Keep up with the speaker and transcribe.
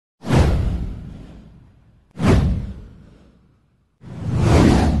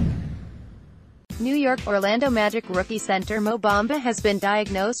New York Orlando Magic rookie center Mo Bamba has been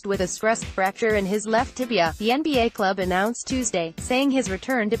diagnosed with a stress fracture in his left tibia, the NBA club announced Tuesday, saying his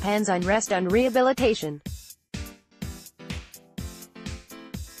return depends on rest and rehabilitation.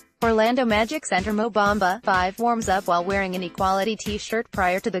 Orlando Magic center Mo Bamba, 5, warms up while wearing an equality t-shirt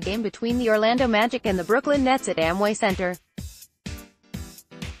prior to the game between the Orlando Magic and the Brooklyn Nets at Amway Center.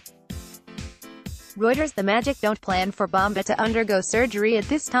 Reuters The Magic don't plan for Bamba to undergo surgery at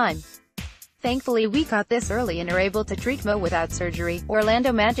this time. Thankfully we caught this early and are able to treat Mo without surgery,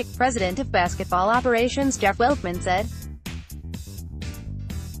 Orlando Magic president of basketball operations Jeff Weltman said.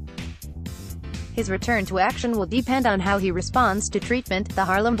 His return to action will depend on how he responds to treatment. The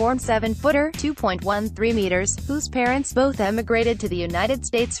Harlem-born 7-footer, 2.13 meters, whose parents both emigrated to the United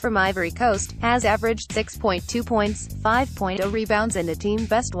States from Ivory Coast, has averaged 6.2 points, 5.0 rebounds and a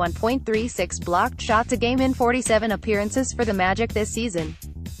team-best 1.36 blocked shots a game in 47 appearances for the Magic this season.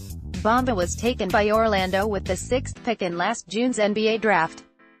 Bamba was taken by Orlando with the 6th pick in last June's NBA draft.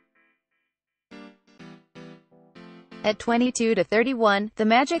 At 22-31, the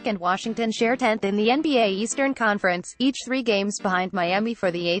Magic and Washington share 10th in the NBA Eastern Conference, each 3 games behind Miami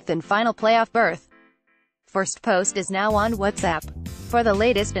for the 8th and final playoff berth. First Post is now on WhatsApp. For the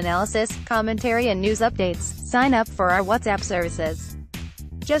latest analysis, commentary and news updates, sign up for our WhatsApp services.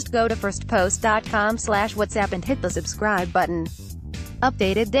 Just go to firstpost.com/WhatsApp and hit the subscribe button.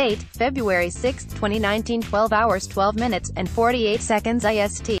 Updated date, February 6, 2019, 12 hours 12 minutes and 48 seconds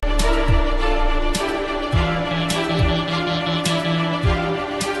IST.